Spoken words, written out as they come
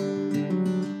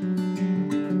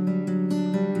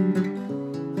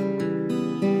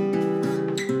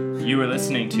You were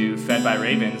listening to Fed by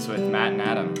Ravens with Matt and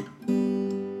Adam.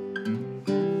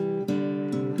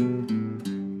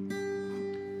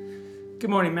 Good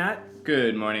morning, Matt.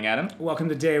 Good morning, Adam. Welcome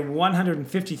to day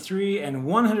 153 and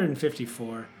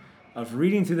 154 of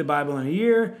reading through the Bible in a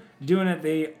year, doing it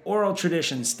the oral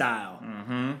tradition style.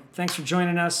 Thanks for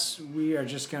joining us. We are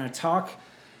just going to talk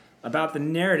about the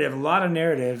narrative, a lot of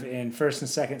narrative in 1st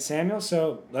and 2nd Samuel,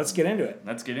 so let's get into it.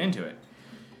 Let's get into it.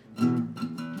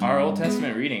 Our Old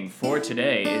Testament reading for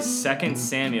today is 2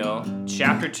 Samuel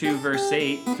chapter 2, verse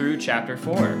 8 through chapter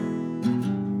 4.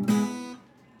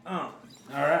 All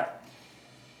right.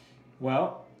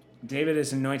 Well, David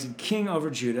is anointed king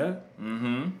over Judah,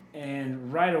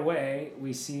 and right away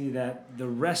we see that the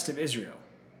rest of Israel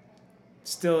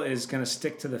still is going to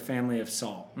stick to the family of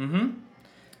Saul.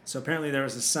 So apparently there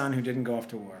was a son who didn't go off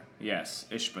to war. Yes,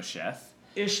 Ishbosheth.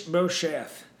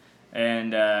 Ishbosheth.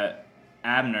 And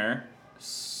Abner,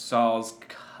 Saul's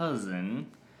cousin,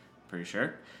 pretty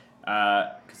sure,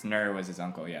 because Ner was his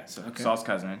uncle, yeah, so okay. Saul's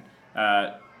cousin,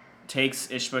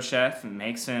 takes Ishbosheth and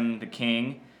makes him the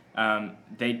king.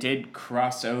 They did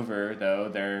cross over, though.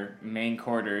 Their main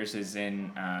quarters is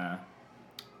in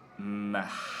Mahanaim.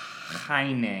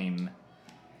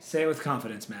 Say it with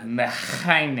confidence, man.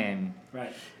 Mahanaim.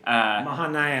 Right.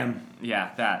 Mahanaim.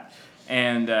 Yeah, that.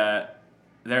 And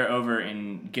they're over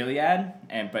in Gilead,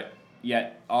 but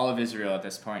yet all of Israel at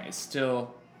this point is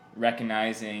still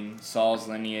recognizing Saul's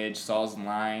lineage, Saul's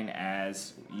line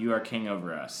as you are king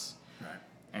over us. Right.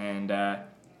 And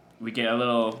we get a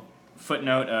little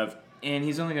footnote of, and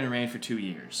he's only going to reign for 2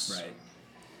 years. Right.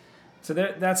 So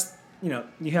that's,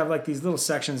 you have like these little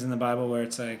sections in the Bible where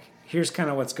it's like, here's kind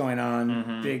of what's going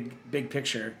on, big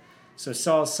picture. So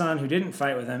Saul's son, who didn't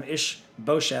fight with him,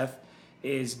 Ishbosheth,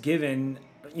 is given,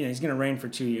 he's going to reign for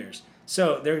 2 years.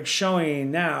 So they're showing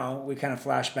now, we kind of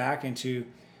flash back into,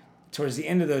 towards the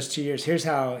end of those 2 years, here's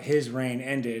how his reign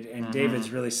ended, and David's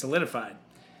really solidified.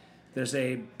 There's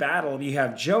a battle. You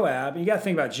have Joab. You got to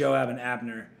think about Joab and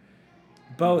Abner.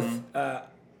 Both,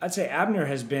 I'd say Abner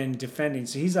has been defending,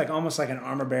 so he's like almost like an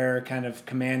armor bearer kind of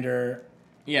commander.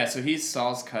 Yeah, so he's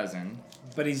Saul's cousin.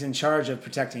 But he's in charge of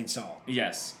protecting Saul.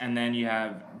 Yes, and then you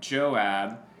have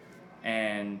Joab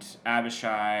and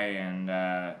Abishai and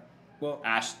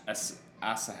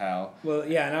Asahel. Well,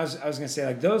 yeah, and I was going to say,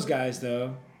 like, those guys,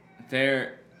 though.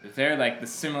 They're like the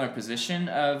similar position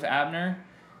of Abner,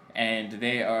 and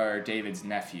they are David's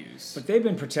nephews. But they've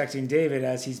been protecting David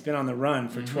as he's been on the run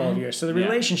for 12 years. So the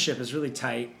relationship is really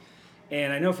tight.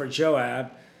 And I know for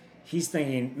Joab, he's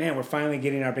thinking, man, we're finally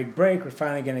getting our big break. We're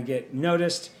finally going to get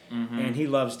noticed. And he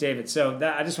loves David. So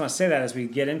I just want to say that as we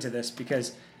get into this,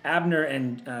 because Abner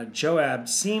and Joab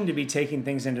seem to be taking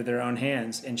things into their own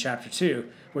hands in chapter 2,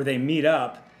 where they meet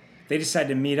up. They decide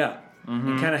to meet up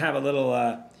and kind of have a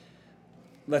little,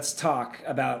 let's talk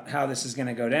about how this is going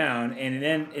to go down. And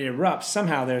then it erupts.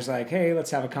 Somehow there's like, hey,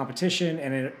 let's have a competition.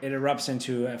 And it erupts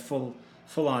into a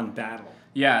full-on battle.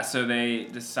 Yeah, so they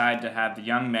decide to have the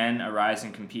young men arise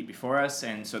and compete before us.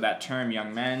 And so that term,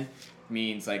 young men,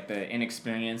 means like the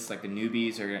inexperienced, like the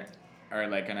newbies are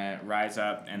like gonna rise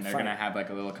up and they're gonna have like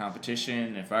a little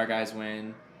competition. If our guys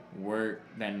win, we're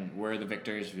the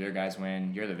victors. If your guys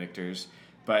win, you're the victors.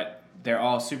 But they're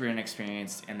all super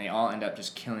inexperienced and they all end up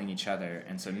just killing each other.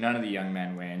 And so none of the young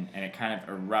men win, and it kind of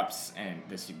erupts in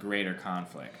this greater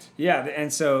conflict. Yeah,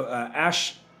 and so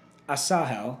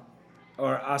Asahel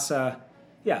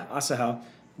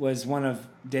was one of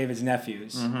David's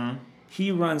nephews. He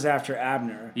runs after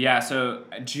Abner. Yeah, so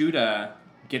Judah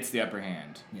gets the upper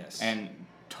hand. Yes. And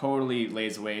totally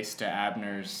lays waste to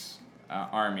Abner's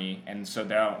army, and so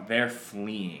they're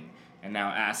fleeing. And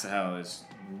now Asahel is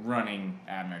running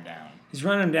Abner down. He's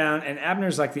running him down, and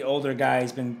Abner's like the older guy.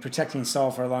 He's been protecting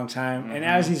Saul for a long time. And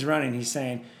as he's running, he's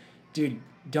saying, dude,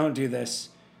 don't do this.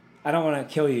 I don't want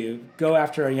to kill you. Go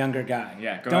after a younger guy.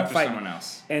 Yeah, go don't after fight someone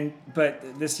else.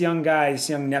 But this young guy, this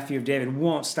young nephew of David,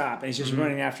 won't stop, and he's just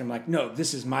running after him like, no,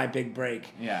 this is my big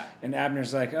break. Yeah. And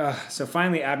Abner's like, ugh. So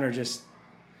finally, Abner just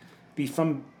you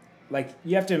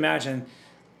have to imagine,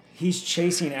 he's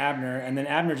chasing Abner, and then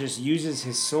Abner just uses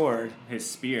his sword, his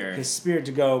spear,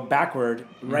 to go backward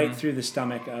right through the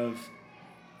stomach of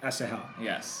Asahel.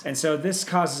 Yes. And so this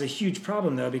causes a huge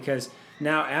problem, though, because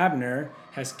now Abner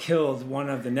has killed one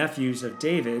of the nephews of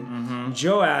David.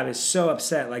 Joab is so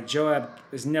upset. Like, Joab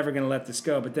is never going to let this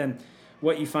go. But then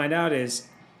what you find out is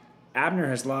Abner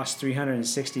has lost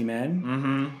 360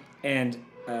 men. And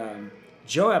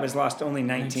Joab has lost only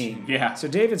 19. Yeah. So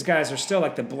David's guys are still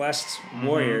like the blessed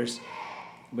warriors.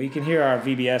 But you can hear our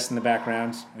VBS in the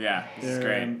background. Yeah, this is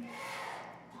great.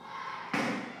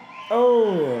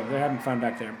 They're having fun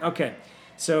back there. Okay.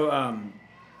 So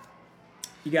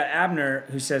you got Abner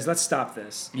who says, let's stop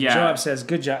this. And Yeah. Joab says,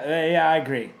 good job. Yeah, I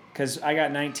agree. Because I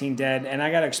got 19 dead, and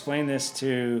I got to explain this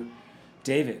to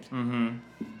David. Mm-hmm.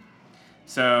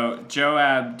 So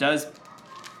Joab does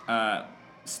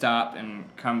stop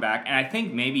and come back. And I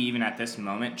think maybe even at this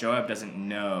moment, Joab doesn't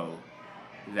know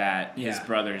that his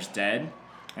brother's dead.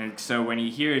 And so when he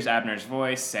hears Abner's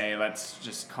voice say, let's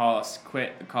just call it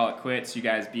quits, you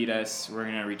guys beat us, we're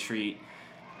going to retreat,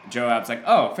 Joab's like,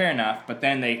 oh, fair enough. But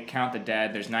then they count the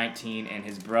dead, there's 19, and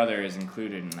his brother is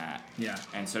included in that. Yeah.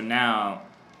 And so now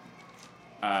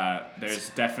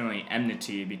there's definitely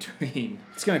enmity between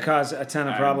it's going to cause a ton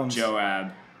of problems.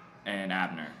 Joab and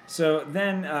Abner. So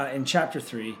then in chapter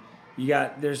 3,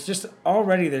 I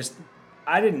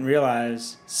didn't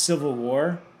realize civil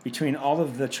war between all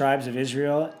of the tribes of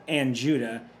Israel and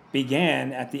Judah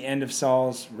began at the end of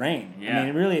Saul's reign. Yeah. I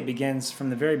mean, really, it begins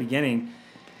from the very beginning.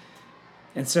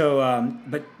 And so,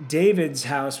 but David's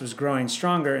house was growing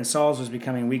stronger and Saul's was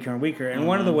becoming weaker and weaker. And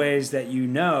one of the ways that you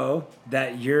know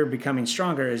that you're becoming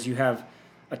stronger is you have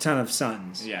a ton of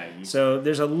sons. Yeah. So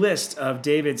there's a list of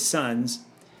David's sons,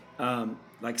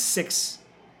 like six.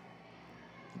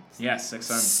 Yes, 6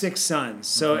 sons. 6 sons.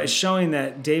 So it's showing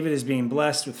that David is being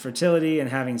blessed with fertility and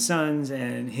having sons,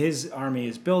 and his army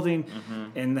is building,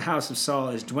 and the house of Saul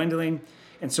is dwindling.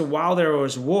 And so while there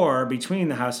was war between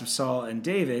the house of Saul and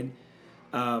David,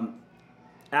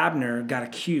 Abner got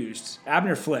accused.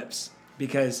 Abner flips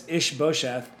because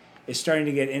Ishbosheth is starting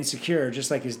to get insecure, just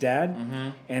like his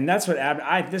dad. And that's what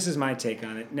this is my take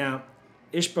on it. Now,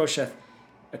 Ishbosheth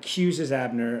accuses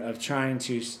Abner of trying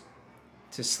to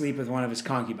sleep with one of his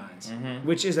concubines,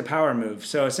 which is a power move.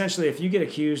 So essentially, if you get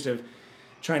accused of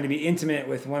trying to be intimate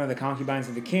with one of the concubines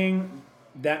of the king,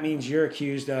 that means you're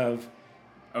accused of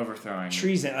overthrowing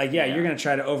treason. You're going to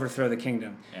try to overthrow the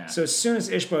kingdom. Yeah. So as soon as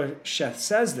Ishbosheth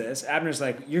says this, Abner's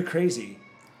like, you're crazy.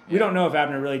 We don't know if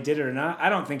Abner really did it or not. I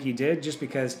don't think he did, just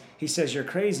because he says you're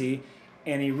crazy,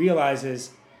 and he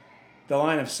realizes the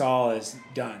line of Saul is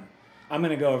done. I'm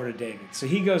going to go over to David. So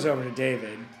he goes over to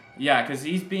David. Yeah, because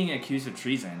he's being accused of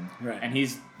treason. Right. And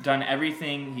he's done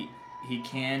everything he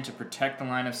can to protect the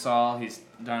line of Saul. He's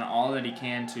done all that he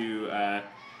can to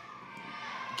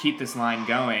keep this line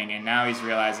going. And now he's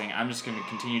realizing, I'm just going to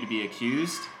continue to be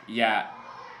accused. Yeah,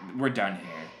 we're done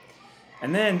here.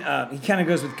 And then he kind of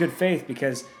goes with good faith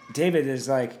because David is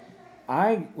like,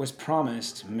 I was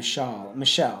promised Michelle,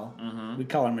 we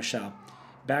call her Michelle,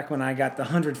 back when I got the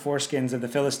 100 foreskins of the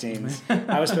Philistines.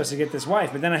 I was supposed to get this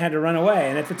wife, but then I had to run away.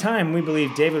 And at the time, we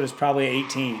believe David was probably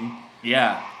 18.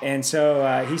 Yeah. And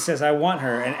so he says, I want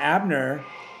her. And Abner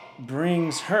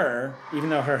brings her, even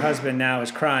though her husband now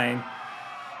is crying.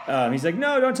 He's like,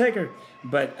 no, don't take her.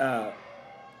 But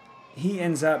he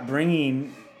ends up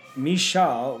bringing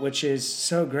Michal, which is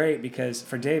so great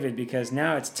for David, because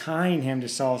now it's tying him to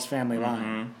Saul's family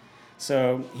line.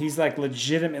 So he's like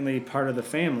legitimately part of the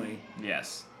family.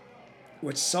 Yes.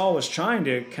 Which Saul was trying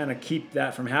to kind of keep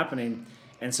that from happening.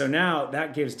 And so now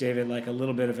that gives David like a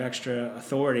little bit of extra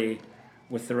authority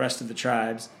with the rest of the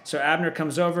tribes. So Abner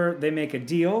comes over, they make a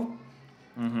deal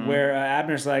where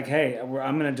Abner's like, hey,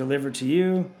 I'm going to deliver to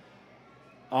you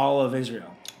all of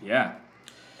Israel. Yeah.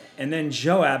 And then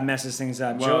Joab messes things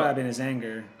up. Well, Joab in his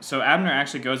anger. So Abner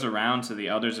actually goes around to the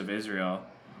elders of Israel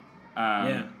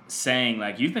saying,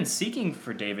 like, you've been seeking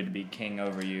for David to be king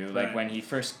over you, like when he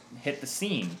first hit the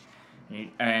scene.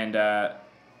 And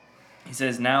he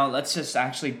says, now let's just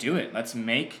actually do it. Let's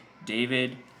make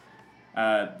David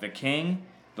the king.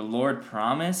 The Lord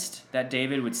promised that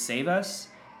David would save us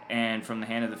and from the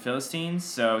hand of the Philistines.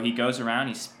 So he goes around,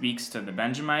 he speaks to the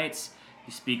Benjamites,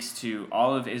 he speaks to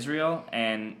all of Israel,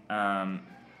 and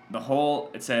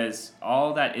it says,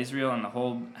 all that Israel and the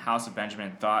whole house of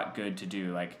Benjamin thought good to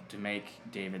do, like to make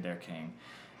David their king.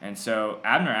 And so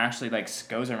Abner actually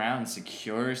goes around and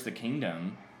secures the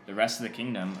kingdom, the rest of the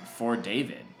kingdom, for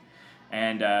David.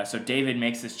 And so David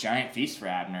makes this giant feast for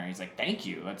Abner. He's like, thank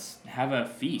you, let's have a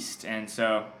feast. And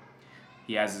so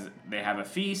they have a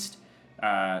feast.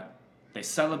 They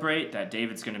celebrate that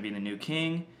David's going to be the new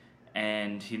king.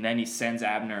 And then he sends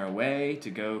Abner away to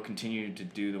go continue to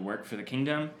do the work for the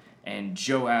kingdom. And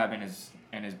Joab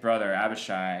and his brother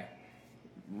Abishai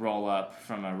roll up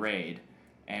from a raid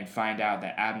and find out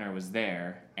that Abner was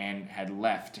there and had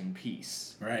left in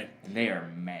peace. Right. And they are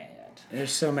mad. They're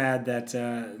so mad that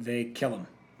they kill him.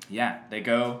 Yeah, they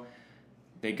go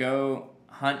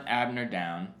hunt Abner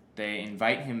down. They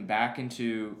invite him back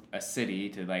into a city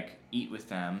to eat with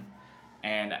them,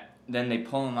 and then they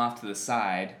pull him off to the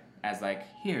side as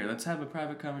here, let's have a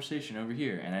private conversation over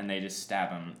here, and then they just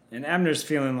stab him. And Abner's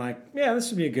feeling like, yeah,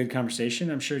 this would be a good conversation.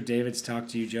 I'm sure David's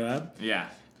talked to you, Joab. Yeah.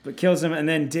 But kills him, and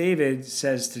then David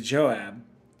says to Joab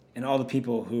and all the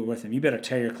people who are with him, you better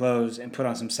tear your clothes and put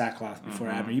on some sackcloth before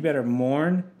Abner. You better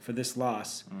mourn for this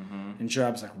loss. And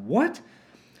Joab's like, what?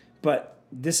 But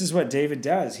this is what David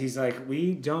does. He's like,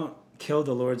 we don't kill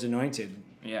the Lord's anointed.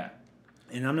 Yeah.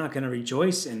 And I'm not going to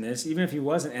rejoice in this, even if he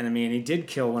was an enemy and he did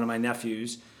kill one of my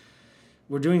nephews.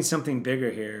 We're doing something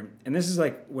bigger here. And this is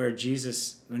like where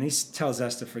Jesus, when he tells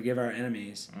us to forgive our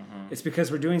enemies, it's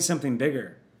because we're doing something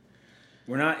bigger.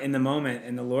 We're not in the moment,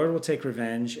 and the Lord will take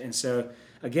revenge. And so,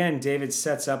 again, David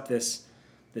sets up this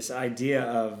idea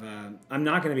of, I'm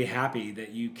not going to be happy that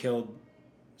you killed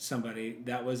somebody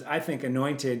that was, I think,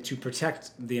 anointed to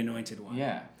protect the anointed one.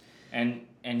 Yeah. And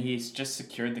he's just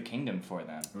secured the kingdom for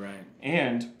them. Right.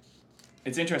 And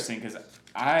it's interesting because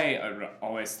I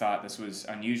always thought this was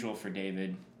unusual for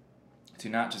David to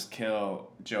not just kill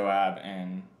Joab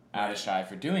and Abishai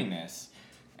for doing this.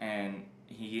 And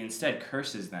he instead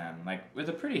curses them, like with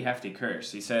a pretty hefty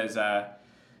curse. He says,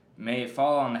 may it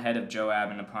fall on the head of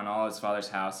Joab and upon all his father's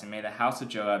house, and may the house of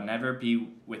Joab never be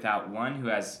without one who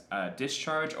has a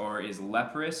discharge or is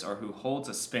leprous or who holds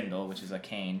a spindle, which is a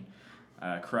cane,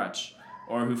 crutch,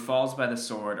 or who falls by the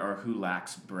sword or who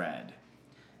lacks bread.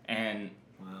 And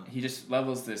he just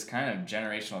levels this kind of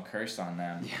generational curse on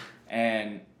them. Yeah.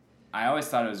 And I always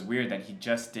thought it was weird that he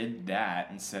just did that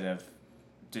instead of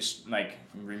just like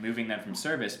removing them from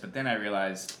service. But then I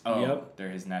realized, they're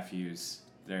his nephews.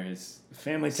 They're his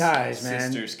family ties,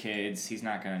 man. Sister's kids. He's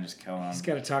not going to just kill them. He's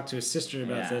got to talk to his sister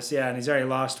about this. Yeah, and he's already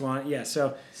lost one. Yeah,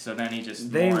 so then he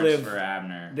just mourns for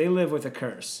Abner. They live with a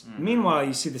curse. Meanwhile,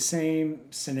 you see the same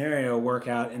scenario work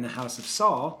out in the house of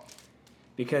Saul,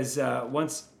 because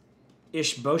once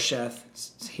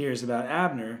Ishbosheth hears about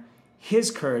Abner,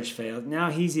 his courage failed. Now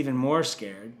he's even more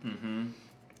scared.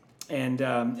 And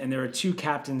there are two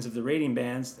captains of the raiding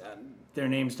bands. Their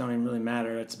names don't even really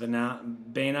matter. It's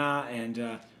Bana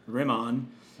and Rimmon.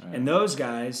 Right. And those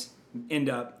guys end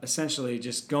up essentially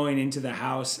just going into the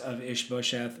house of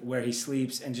Ishbosheth where he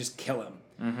sleeps and just kill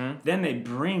him. Then they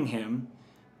bring him,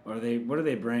 what do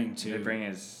they bring to? They bring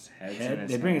his head.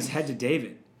 They bring his head to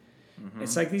David.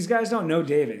 It's like these guys don't know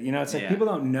David. You know, it's like people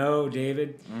don't know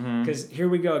David. Because here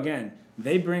we go again.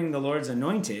 They bring the Lord's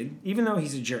anointed, even though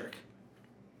he's a jerk.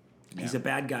 He's a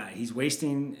bad guy. He's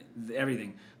wasting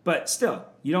everything. But still,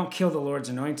 you don't kill the Lord's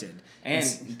anointed.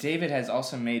 And David has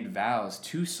also made vows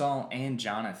to Saul and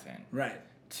Jonathan. Right.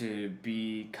 To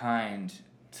be kind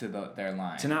to their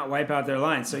line. To not wipe out their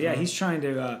line. So he's trying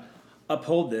to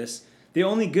uphold this. The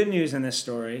only good news in this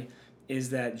story is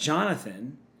that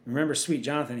Jonathan, remember sweet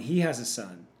Jonathan, he has a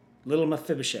son, little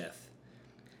Mephibosheth.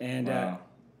 And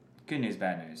good news,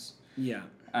 bad news. Yeah.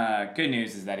 Good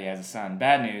news is that he has a son.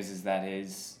 Bad news is that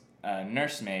his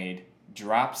nursemaid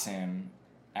drops him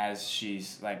as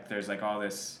she's like, there's like all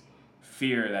this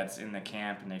fear that's in the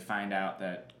camp, and they find out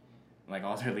that like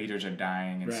all their leaders are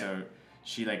dying, and so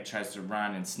she like tries to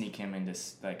run and sneak him into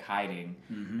like hiding,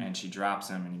 and she drops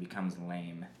him and he becomes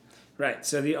lame. Right.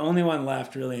 So the only one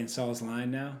left really in Saul's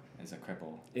line now is a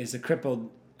crippled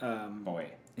boy.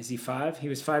 Is he 5? He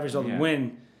was 5 years old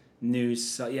when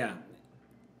news.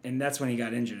 And that's when he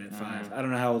got injured at 5. I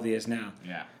don't know how old he is now.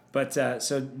 Yeah. But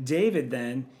so David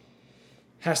then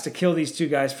has to kill these two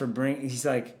guys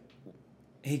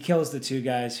he kills the two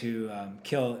guys who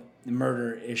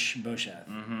murder Ishbosheth.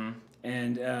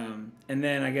 And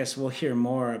then I guess we'll hear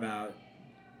more about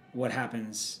what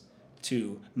happens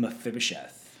to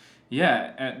Mephibosheth.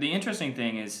 Yeah, the interesting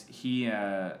thing is he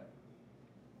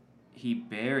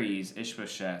buries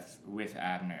Ishbosheth with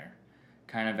Abner,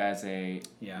 kind of as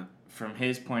from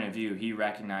his point of view, he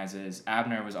recognizes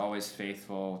Abner was always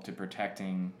faithful to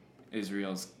protecting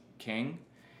Israel's king,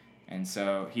 and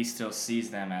so he still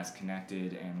sees them as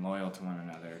connected and loyal to one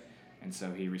another, and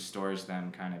so he restores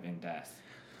them kind of in death.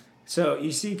 So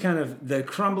you see kind of the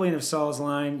crumbling of Saul's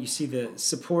line, you see the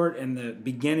support and the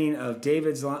beginning of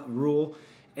David's rule,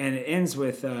 and it ends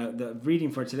with, the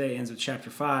reading for today ends with chapter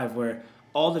 5, where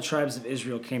all the tribes of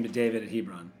Israel came to David at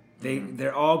Hebron.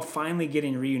 They're all finally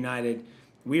getting reunited.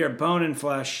 We are bone and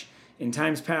flesh. In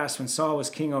times past, when Saul was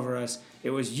king over us,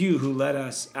 it was you who led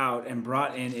us out and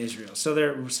brought in Israel. So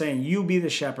they're saying, you be the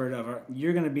shepherd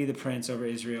you're going to be the prince over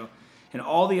Israel. And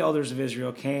all the elders of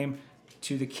Israel came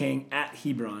to the king at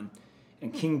Hebron.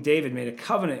 And King David made a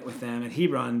covenant with them at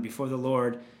Hebron before the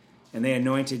Lord, and they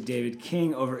anointed David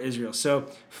king over Israel. So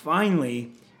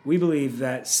finally, we believe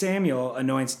that Samuel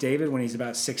anoints David when he's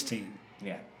about 16.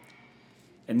 Yeah.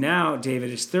 And now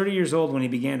David is 30 years old when he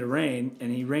began to reign,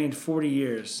 and he reigned 40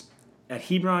 years. At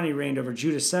Hebron, he reigned over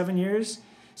Judah 7 years.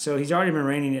 So he's already been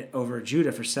reigning over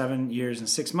Judah for 7 years and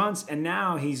 6 months, and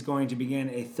now he's going to begin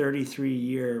a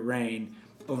 33-year reign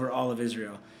over all of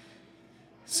Israel.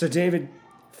 So David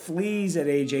flees at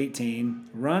age 18,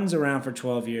 runs around for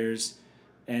 12 years,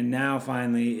 and now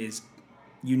finally is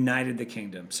united the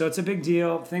kingdom. So it's a big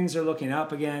deal. Things are looking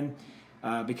up again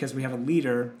because we have a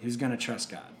leader who's going to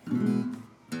trust God.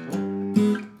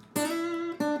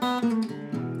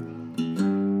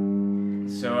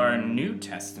 So our New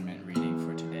Testament reading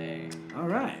for today. All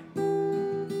right.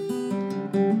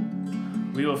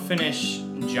 We will finish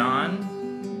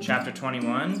John chapter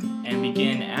 21 and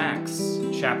begin Acts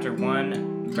chapter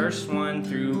 1, verse 1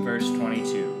 through verse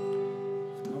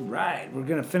 22. All right. We're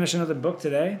going to finish another book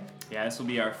today. Yeah, this will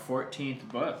be our 14th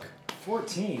book.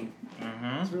 14?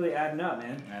 Mm-hmm. It's really adding up,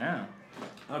 man. I know.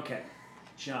 Okay.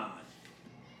 John.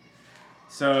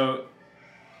 So,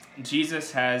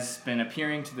 Jesus has been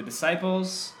appearing to the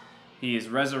disciples. He is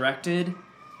resurrected,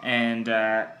 and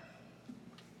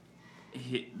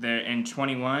in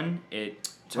 21, it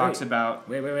talks about...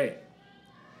 Wait.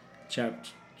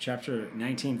 Chapter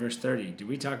 19, verse 30. Did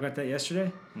we talk about that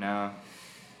yesterday? No.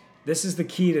 This is the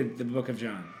key to the book of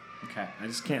John. Okay. I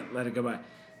just can't let it go by.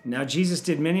 Now, Jesus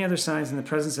did many other signs in the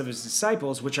presence of his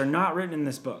disciples, which are not written in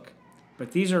this book.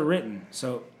 But these are written.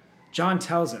 So John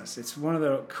tells us. It's one of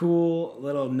the cool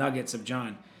little nuggets of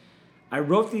John. I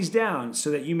wrote these down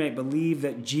so that you may believe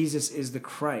that Jesus is the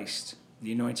Christ,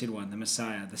 the anointed one, the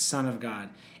Messiah, the Son of God,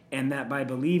 and that by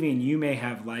believing you may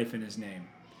have life in his name.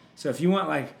 So if you want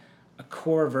like a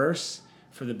core verse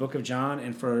for the book of John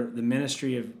and for the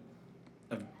ministry of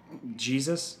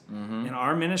Jesus, and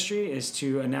our ministry is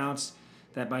to announce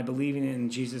that by believing in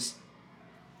Jesus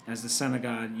as the Son of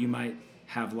God, you might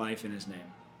have life in his name.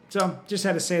 So just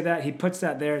had to say that. He puts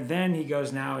that there. Then he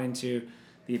goes now into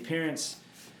the appearance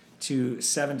to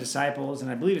 7 disciples,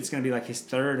 and I believe it's going to be like his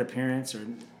third appearance, or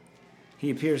he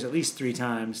appears at least 3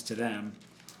 times to them.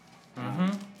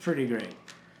 Pretty great.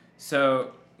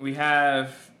 So we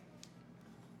have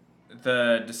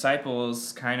the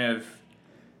disciples kind of...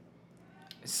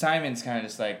 Simon's kind of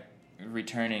just like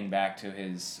returning back to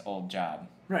his old job.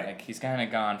 Right. Like he's kind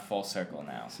of gone full circle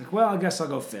now. It's like, well, I guess I'll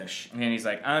go fish. And he's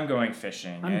like, I'm going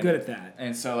fishing. I'm good at that.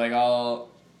 And so like all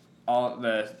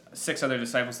the 6 other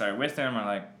disciples that are with him are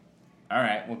like, all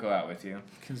right, we'll go out with you.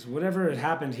 Because whatever had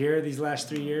happened here these last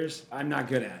 3 years, I'm not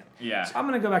good at. Yeah. So I'm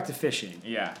going to go back to fishing.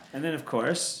 Yeah. And then, of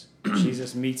course,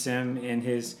 Jesus meets him in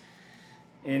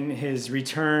his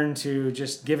return to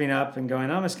just giving up and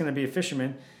going, I'm just going to be a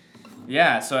fisherman.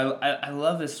 Yeah, so I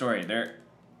love this story.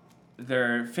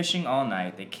 They're fishing all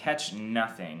night. They catch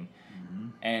nothing.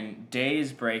 And day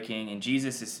is breaking, and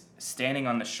Jesus is standing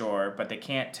on the shore, but they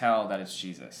can't tell that it's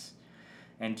Jesus.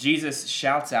 And Jesus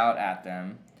shouts out at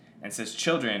them and says,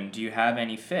 "Children, do you have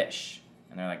any fish?"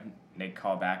 And they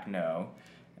call back, "No."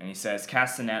 And he says,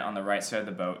 "Cast the net on the right side of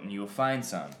the boat, and you will find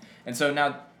some." And so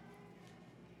now,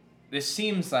 this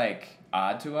seems like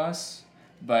odd to us,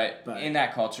 but in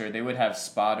that culture, they would have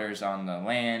spotters on the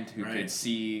land who could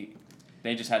see.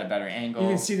 They just had a better angle. You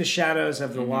can see the shadows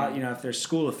of the water, if there's a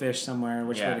school of fish somewhere,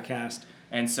 which way to cast.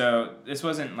 And so this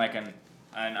wasn't like an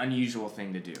unusual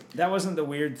thing to do. That wasn't the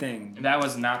weird thing. That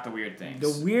was not the weird thing.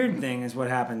 The weird thing is what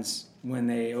happens when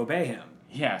they obey him.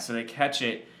 Yeah, so they catch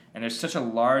it, and there's such a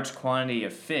large quantity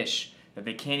of fish that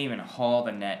they can't even haul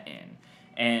the net in.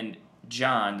 And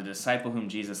John, the disciple whom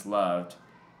Jesus loved,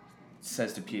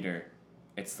 says to Peter,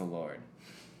 "It's the Lord."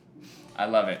 I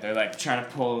love it. They're like trying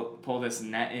to pull this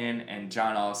net in, and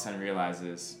John all of a sudden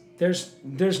realizes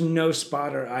there's no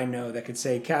spotter I know that could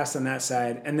say cast on that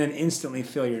side and then instantly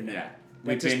fill your net. Yeah.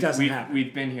 That just doesn't happen.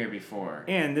 We've been here before.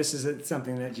 And this is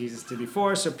something that Jesus did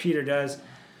before, so Peter does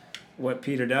what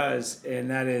Peter does, and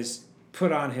that is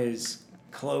put on his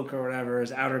cloak or whatever,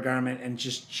 his outer garment, and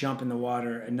just jump in the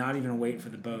water and not even wait for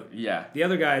the boat. Yeah. The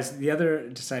other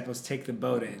disciples take the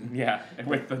boat in. Yeah,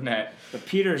 with the net. But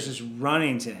Peter's just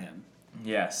running to him.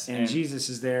 Yes. And Jesus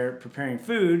is there preparing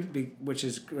food, which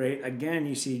is great. Again,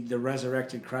 you see the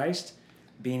resurrected Christ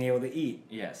being able to eat.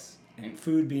 Yes. And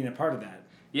food being a part of that.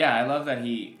 Yeah, I love that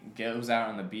he goes out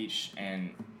on the beach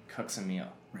and cooks a meal.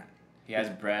 Right. He has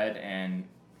bread and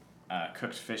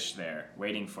cooked fish there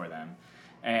waiting for them.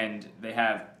 And they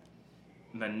have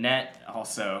the net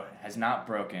also has not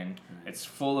broken. Right. It's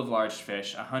full of large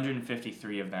fish,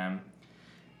 153 of them.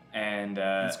 And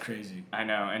that's crazy. I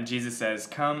know. And Jesus says,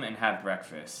 "Come and have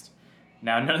breakfast."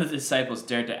 Now, none of the disciples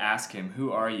dared to ask him, "Who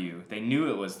are you?" They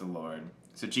knew it was the Lord.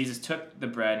 So Jesus took the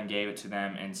bread and gave it to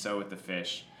them, and so with the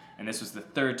fish. And this was the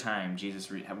 3rd time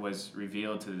Jesus was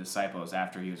revealed to the disciples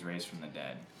after he was raised from the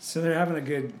dead. So they're having a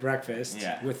good breakfast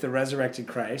with the resurrected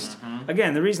Christ.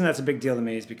 Again, the reason that's a big deal to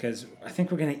me is because I think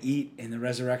we're going to eat in the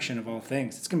resurrection of all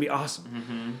things. It's going to be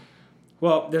awesome.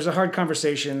 Well, there's a hard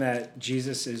conversation that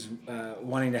Jesus is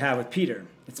wanting to have with Peter.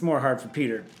 It's more hard for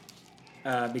Peter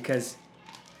because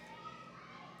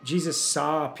Jesus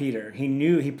saw Peter.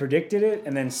 He predicted it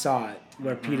and then saw it,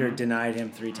 where Peter denied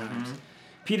him 3 times.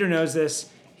 Peter knows this.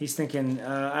 He's thinking,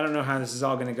 I don't know how this is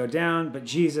all going to go down, but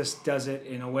Jesus does it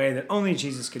in a way that only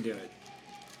Jesus could do it.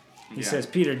 He says,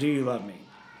 Peter, do you love me?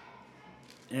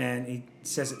 And he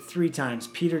says it 3 times.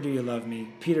 Peter, do you love me?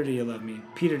 Peter, do you love me?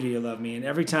 Peter, do you love me? And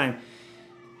every time,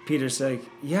 Peter's like,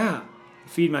 yeah,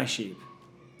 feed my sheep.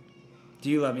 Do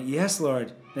you love me? Yes,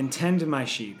 Lord. Then tend to my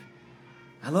sheep.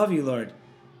 I love you, Lord.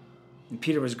 And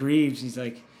Peter was grieved. He's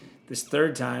like, this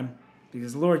 3rd time,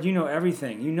 because, Lord, you know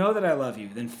everything. You know that I love you.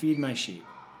 Then feed my sheep.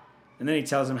 And then he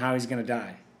tells him how he's going to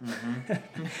die.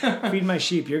 Feed my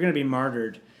sheep. You're going to be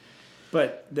martyred.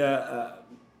 But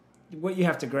what you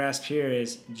have to grasp here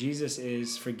is Jesus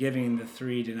is forgiving the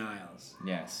 3 denials.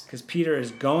 Yes. Because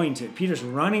Peter's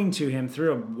running to him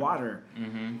through water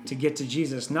to get to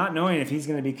Jesus, not knowing if he's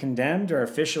going to be condemned or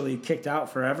officially kicked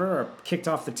out forever or kicked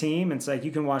off the team. And it's like,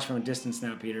 you can watch from a distance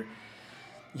now, Peter.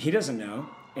 He doesn't know.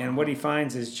 And what he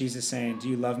finds is Jesus saying, do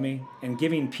you love me? And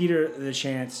giving Peter the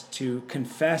chance to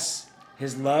confess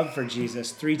his love for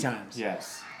Jesus 3 times.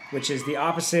 Yes. Which is the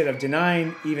opposite of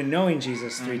denying even knowing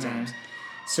Jesus 3 times.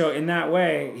 So in that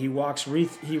way, he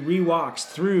re-walks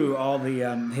through all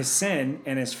the his sin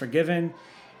and is forgiven.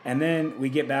 And then we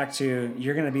get back to,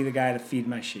 you're going to be the guy to feed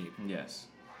my sheep. Yes.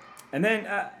 And then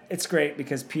it's great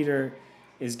because Peter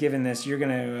is given this, you're going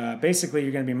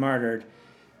to be martyred.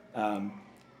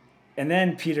 And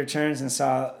then Peter turns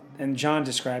and John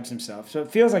describes himself. So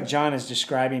it feels like John is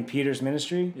describing Peter's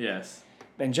ministry. Yes.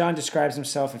 And John describes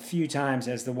himself a few times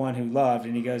as the one who loved.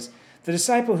 And he goes, the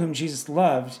disciple whom Jesus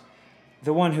loved,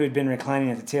 the one who had been reclining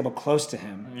at the table close to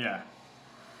him. Yeah.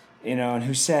 And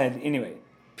who said, anyway,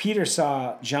 Peter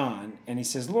saw John and he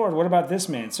says, Lord, what about this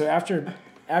man? So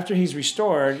after he's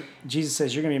restored, Jesus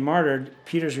says, you're going to be martyred.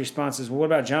 Peter's response is, well, what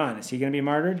about John? Is he going to be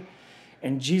martyred?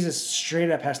 And Jesus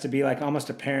straight up has to be like almost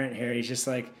a parent here. He's just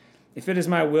like, if it is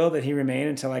my will that he remain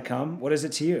until I come, what is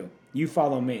it to you? You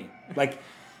follow me. Like,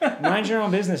 mind your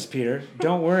own business, Peter.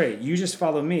 Don't worry. You just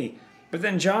follow me. But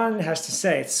then John has to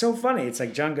say, it's so funny. It's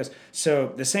like John goes,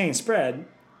 so the saying spread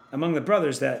among the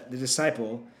brothers that this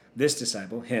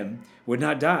disciple, him, would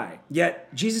not die.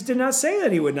 Yet Jesus did not say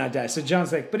that he would not die. So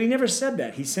John's like, but he never said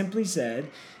that. He simply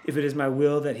said, if it is my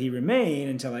will that he remain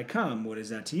until I come, what is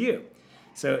that to you?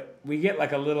 So we get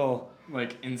like a little...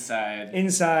 like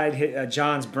inside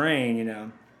John's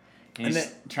brain,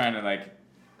 He's trying to like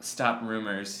stop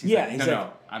rumors. He's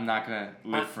no, I'm not going to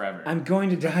live forever. I'm going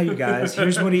to die, you guys.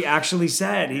 Here's what he actually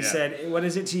said. He said, what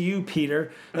is it to you,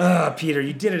 Peter? Peter,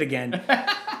 you did it again.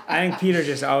 I think Peter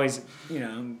just always,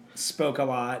 spoke a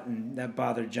lot, and that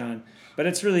bothered John. But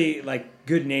it's really like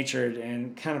good-natured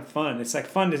and kind of fun. It's like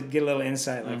fun to get a little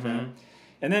insight like that.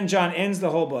 And then John ends the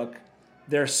whole book.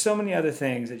 There are so many other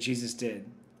things that Jesus did.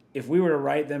 If we were to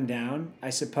write them down, I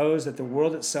suppose that the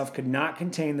world itself could not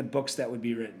contain the books that would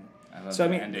be written. I love the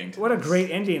ending. What a great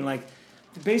ending. Like,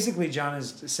 basically, John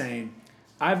is saying,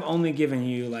 I've only given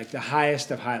you, like, the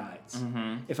highest of highlights.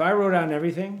 If I wrote down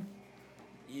everything,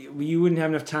 you wouldn't have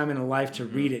enough time in a life to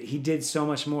read it. He did so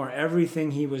much more.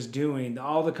 Everything he was doing,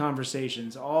 all the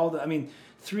conversations,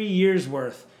 3 years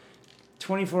worth,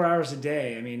 24 hours a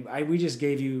day. We just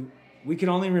gave you... We can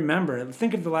only remember.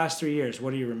 Think of the last 3 years.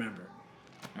 What do you remember?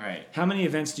 Right. How many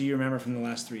events do you remember from the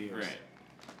last 3 years?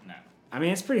 Right. No.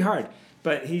 It's pretty hard.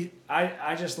 But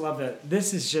I just love that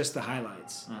this is just the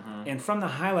highlights. And from the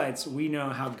highlights, we know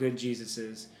how good Jesus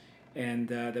is and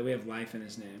that we have life in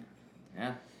his name.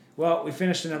 Yeah. Well, we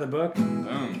finished another book.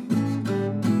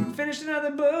 Boom. Finished another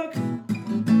book.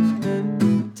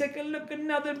 Take a look at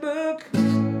another book.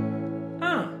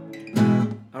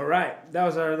 All right. That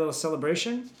was our little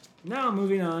celebration. Now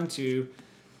moving on to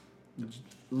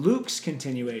Luke's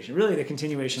continuation. Really the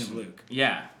continuation of Luke.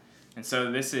 Yeah. And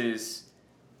so this is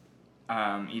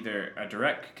either a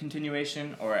direct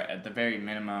continuation or at the very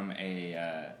minimum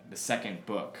the second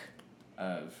book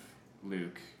of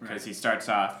Luke. Because he starts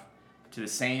off to the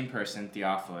same person,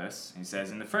 Theophilus. He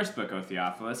says, in the first book, O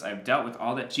Theophilus, I have dealt with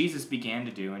all that Jesus began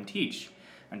to do and teach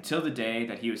until the day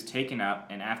that he was taken up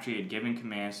and after he had given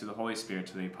commands through the Holy Spirit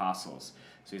to the apostles.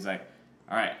 So he's like,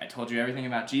 all right, I told you everything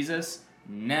about Jesus.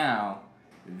 Now,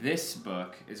 this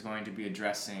book is going to be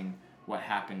addressing what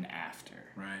happened after.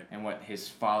 Right. And what his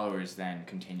followers then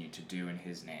continued to do in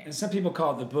his name. And some people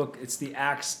call it the book, it's the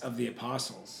Acts of the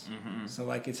Apostles. So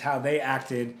like it's how they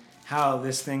acted, how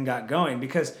this thing got going.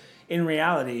 Because in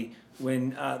reality,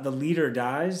 when the leader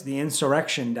dies, the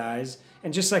insurrection dies,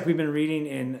 and just like we've been reading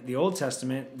in the Old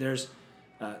Testament, there's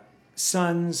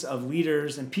sons of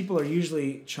leaders, and people are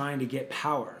usually trying to get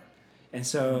power. And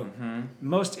so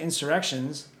most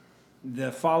insurrections,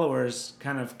 the followers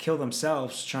kind of kill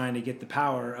themselves trying to get the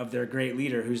power of their great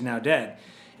leader who's now dead.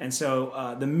 And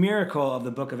so the miracle of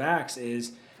the book of Acts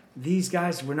is these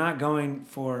guys were not going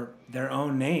for their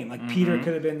own name. Like Peter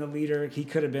could have been the leader. He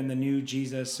could have been the new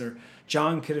Jesus, or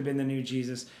John could have been the new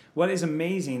Jesus. What is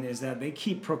amazing is that they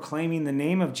keep proclaiming the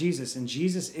name of Jesus, and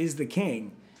Jesus is the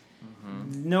King.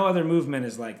 No other movement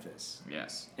is like this.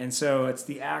 Yes. And so it's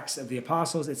the Acts of the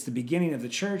Apostles. It's the beginning of the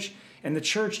church. And the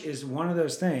church is one of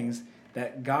those things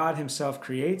that God himself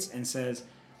creates and says,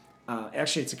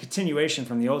 actually, it's a continuation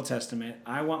from the Old Testament.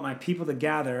 I want my people to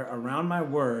gather around my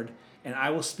word, and I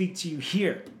will speak to you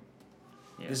here.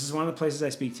 Yes. This is one of the places I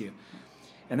speak to you.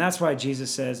 And that's why Jesus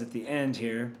says at the end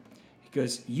here, he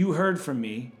goes, you heard from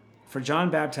me, for John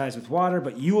baptized with water,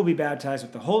 but you will be baptized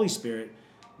with the Holy Spirit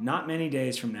not many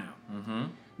days from now.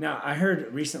 Now, I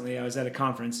heard recently, I was at a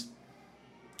conference,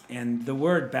 and the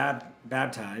word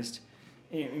baptized,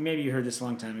 maybe you heard this a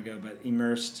long time ago, but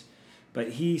immersed.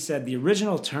 But he said the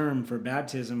original term for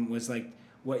baptism was like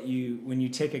when you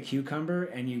take a cucumber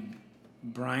and you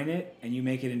brine it and you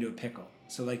make it into a pickle.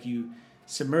 So like you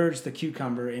submerge the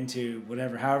cucumber into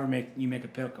whatever, however you make a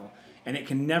pickle, and it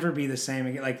can never be the same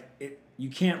again. Like you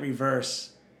can't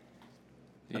reverse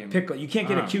a pickle. You can't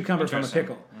get a cucumber from a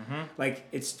pickle. Like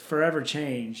it's forever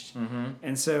changed.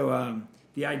 And so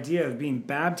the idea of being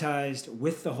baptized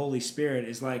with the Holy Spirit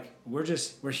is like we're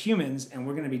humans, and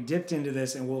we're going to be dipped into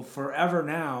this, and we'll forever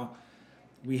now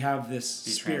we have this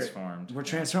spirit. Transformed. We're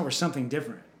transformed. We're something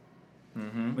different,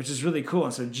 which is really cool.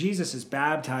 And so Jesus is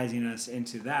baptizing us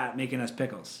into that, making us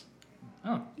pickles.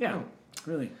 Oh, yeah, cool.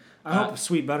 Really. I hope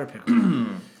sweet butter pickle.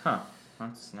 Huh.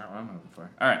 That's not what I'm hoping for.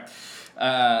 All right.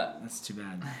 That's too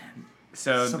bad.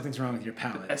 So something's wrong with your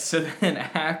palate. So then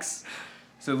Acts.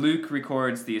 So Luke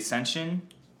records the ascension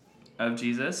of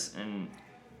Jesus, and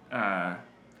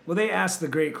well, they asked the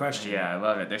great question. Yeah, I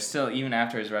love it. They're still, even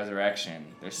after his resurrection,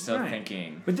 they're still right.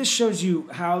 thinking. But this shows you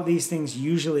how these things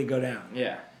usually go down.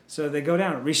 Yeah. So they go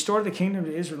down. Restore the kingdom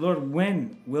to Israel. Lord,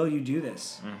 when will you do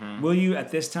this? Will you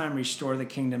at this time restore the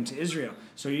kingdom to Israel?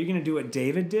 So are you going to do what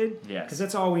David did? Yes. Because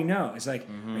that's all we know. It's like,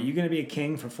 are you going to be a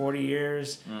king for 40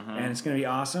 years and it's going to be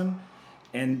awesome?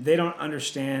 And they don't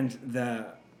understand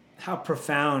how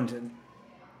profound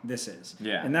this is.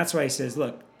 Yeah. And that's why he says,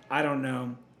 look, I don't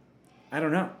know.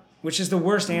 Which is the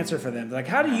worst answer for them. They're like,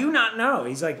 how do you not know?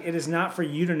 He's like, it is not for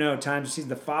you to know. Time to see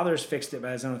the Father's fixed it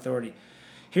by his own authority.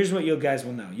 Here's what you guys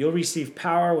will know. You'll receive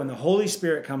power when the Holy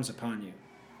Spirit comes upon you.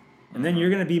 And then you're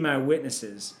going to be my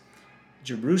witnesses.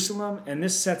 Jerusalem, and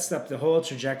this sets up the whole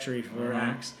trajectory for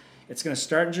Acts. It's going to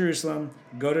start in Jerusalem,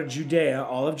 go to Judea,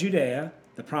 all of Judea,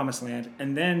 the promised land,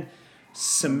 and then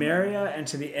Samaria and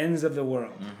to the ends of the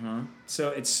world. So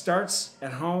it starts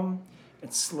at home,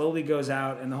 it slowly goes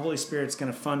out, and the Holy Spirit's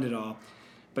going to fund it all.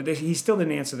 But he still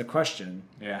didn't answer the question.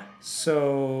 Yeah.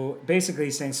 So basically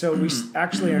he's saying, so we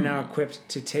actually are now equipped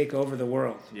to take over the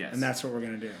world. Yes. And that's what we're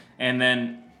going to do. And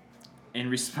then in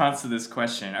response to this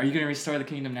question, are you going to restore the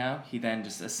kingdom now? He then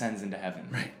just ascends into heaven.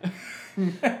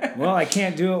 Right. Well, I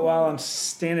can't do it while I'm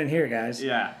standing here, guys.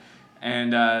 Yeah.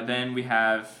 And then we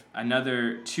have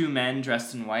another two men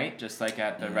dressed in white, just like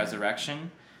at the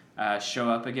resurrection, show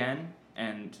up again.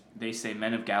 And they say,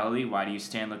 men of Galilee, why do you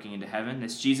stand looking into heaven?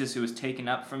 This Jesus who was taken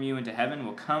up from you into heaven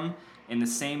will come in the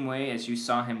same way as you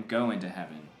saw him go into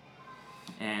heaven.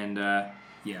 And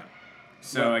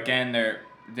so again,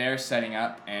 they're setting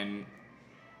up and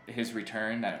his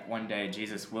return, that one day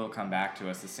Jesus will come back to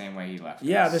us the same way he left us.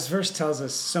 Yeah, this verse tells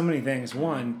us so many things.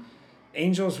 One,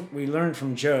 angels, we learned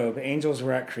from Job, angels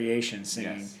were at creation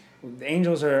singing. Yes.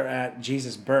 Angels are at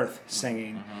Jesus' birth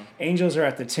singing. Angels are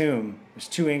at the tomb. There's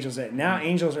two angels at now.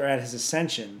 Angels are at his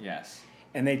ascension. Yes.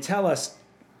 And they tell us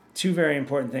two very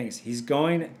important things. He's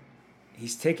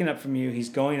taken up from you. He's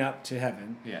going up to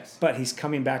heaven. Yes. But he's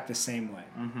coming back the same way.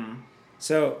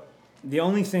 So the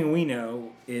only thing we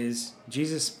know is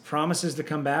Jesus promises to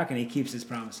come back, and he keeps his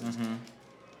promises.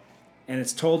 And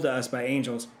it's told to us by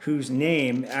angels whose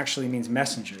name actually means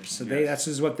messengers. So that's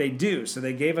just what they do. So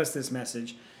they gave us this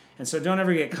message. And so don't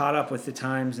ever get caught up with the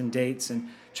times and dates and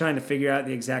trying to figure out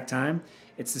the exact time.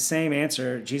 It's the same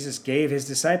answer Jesus gave his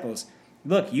disciples.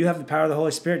 Look, you have the power of the Holy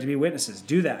Spirit to be witnesses.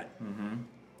 Do that.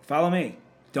 Follow me.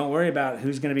 Don't worry about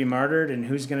who's going to be martyred and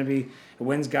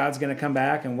when's God's going to come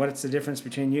back and what's the difference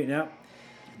between you. No.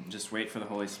 Just wait for the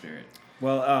Holy Spirit.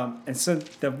 Well, and so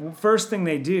the first thing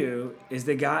they do is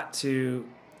they got to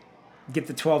get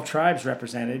the 12 tribes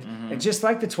represented. And just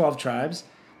like the 12 tribes,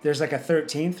 there's like a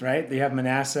 13th, right? You have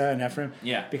Manasseh and Ephraim.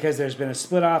 Yeah. Because there's been a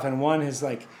split off and one is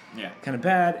like kind of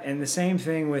bad. And the same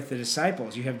thing with the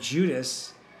disciples. You have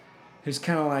Judas, who's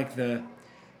kind of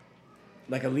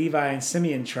like a Levi and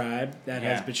Simeon tribe that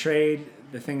has betrayed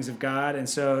the things of God. And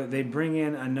so they bring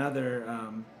in another...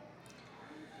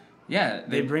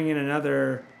 They bring in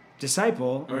another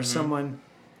disciple or someone...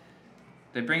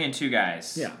 They bring in two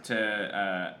guys.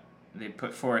 Yeah. They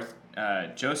put forth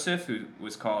Joseph, who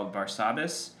was called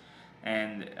Barsabbas,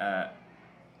 and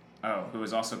who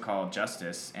was also called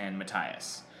Justus, and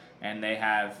Matthias. And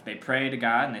they pray to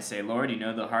God and they say, Lord, you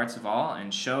know the hearts of all,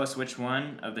 and show us which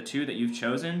one of the two that you've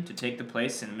chosen to take the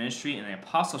place in the ministry and the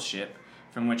apostleship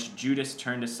from which Judas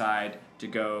turned aside to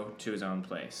go to his own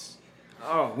place.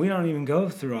 Oh, we don't even go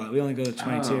through all that. We only go to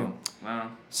 22. Oh,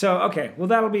 wow. So, okay. Well,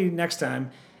 that'll be next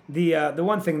time. The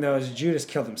one thing, though, is Judas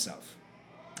killed himself.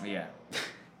 Yeah.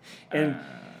 And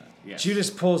yes.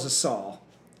 Judas pulls a Saul.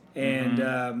 And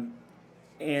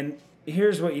and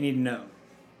here's what you need to know.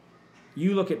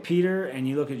 You look at Peter and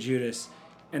you look at Judas,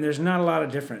 and there's not a lot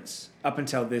of difference up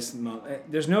until this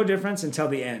moment. There's no difference until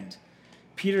the end.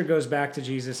 Peter goes back to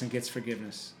Jesus and gets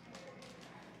forgiveness.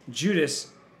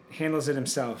 Judas handles it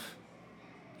himself.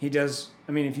 He does.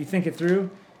 I mean, if you think it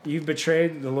through, you've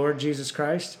betrayed the Lord Jesus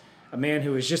Christ, a man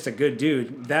who is just a good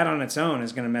dude. That on its own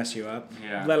is going to mess you up,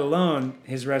 let alone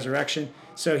his resurrection.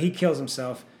 So he kills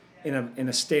himself in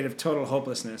a state of total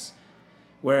hopelessness,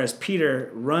 whereas Peter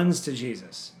runs to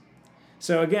Jesus.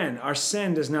 So again, our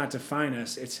sin does not define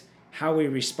us. It's how we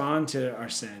respond to our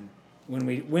sin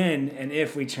when and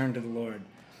if we turn to the Lord.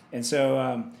 And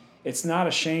so it's not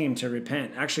a shame to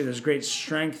repent. Actually, there's great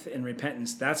strength in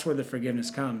repentance. That's where the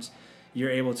forgiveness comes. You're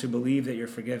able to believe that you're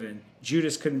forgiven.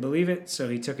 Judas couldn't believe it, so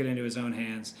he took it into his own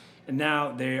hands. And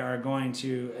now they are going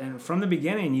to, and from the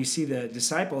beginning, you see the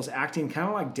disciples acting kind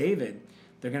of like David.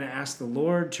 They're going to ask the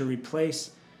Lord to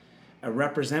replace a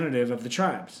representative of the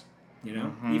tribes. You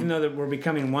know, even though that we're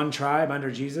becoming one tribe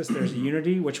under Jesus, there's a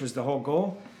unity, which was the whole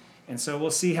goal. And so we'll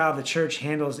see how the church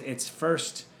handles its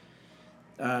first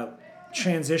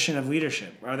transition of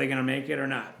leadership. Are they going to make it or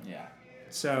not? Yeah.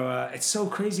 So it's so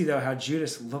crazy, though, how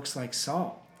Judas looks like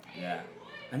Saul. Yeah.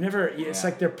 It's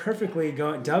like they're perfectly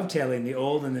dovetailing the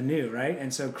old and the new, right?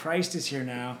 And so Christ is here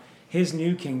now. His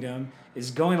new kingdom is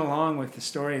going along with the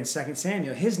story in 2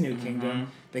 Samuel, his new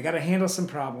kingdom. They got to handle some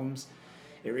problems.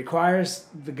 It requires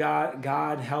the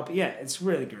God help. Yeah, it's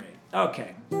really great.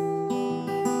 Okay.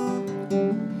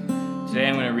 Today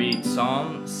I'm going to read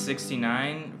Psalm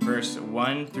 69, verse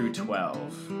 1 through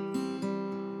 12.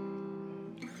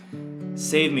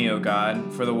 Save me, O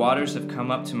God, for the waters have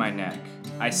come up to my neck.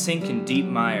 I sink in deep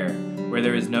mire, where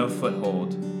there is no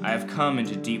foothold. I have come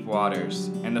into deep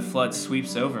waters, and the flood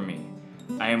sweeps over me.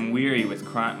 I am weary with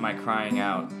my crying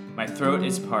out. My throat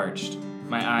is parched.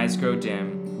 My eyes grow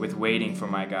dim with waiting for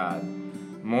my God.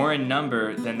 More in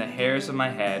number than the hairs of my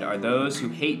head are those who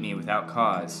hate me without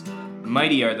cause.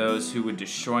 Mighty are those who would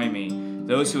destroy me,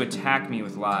 those who attack me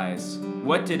with lies.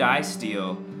 What did I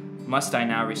steal? Must I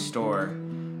now restore?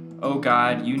 O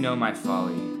God, you know my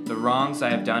folly. The wrongs I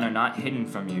have done are not hidden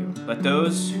from you. Let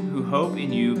those who hope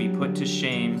in you be put to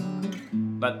shame.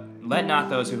 Let not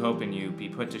those who hope in you be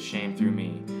put to shame through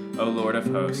me, O Lord of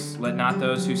hosts. Let not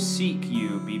those who seek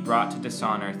you be brought to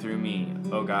dishonor through me,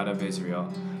 O God of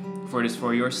Israel. For it is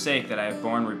for your sake that I have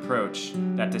borne reproach,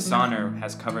 that dishonor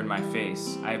has covered my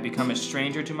face. I have become a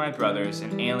stranger to my brothers,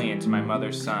 and alien to my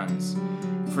mother's sons.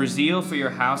 For zeal for your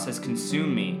house has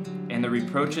consumed me, and the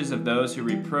reproaches of those who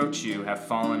reproach you have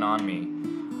fallen on me.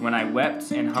 When I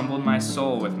wept and humbled my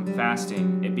soul with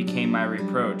fasting, it became my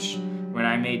reproach. When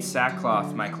I made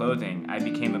sackcloth my clothing, I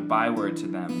became a byword to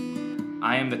them.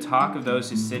 I am the talk of those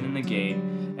who sit in the gate,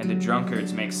 and the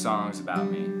drunkards make songs about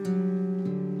me.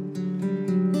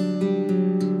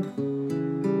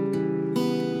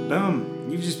 Boom.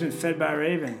 You've just been fed by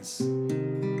ravens.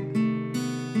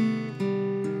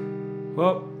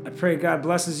 Well, I pray God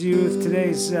blesses you with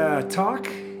today's talk,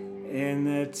 and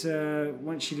that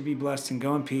wants you to be blessed and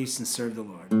go in peace and serve the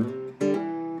Lord.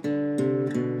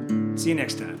 See you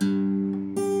next time.